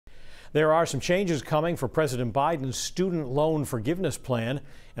There are some changes coming for President Biden's student loan forgiveness plan,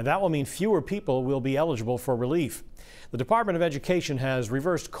 and that will mean fewer people will be eligible for relief. The Department of Education has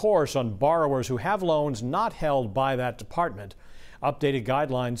reversed course on borrowers who have loans not held by that department. Updated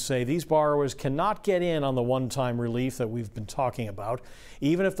guidelines say these borrowers cannot get in on the one-time relief that we've been talking about,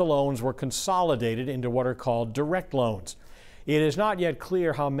 even if the loans were consolidated into what are called direct loans. It is not yet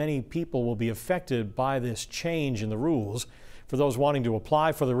clear how many people will be affected by this change in the rules. For those wanting to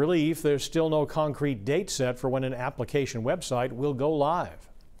apply for the relief, there's still no concrete date set for when an application website will go live.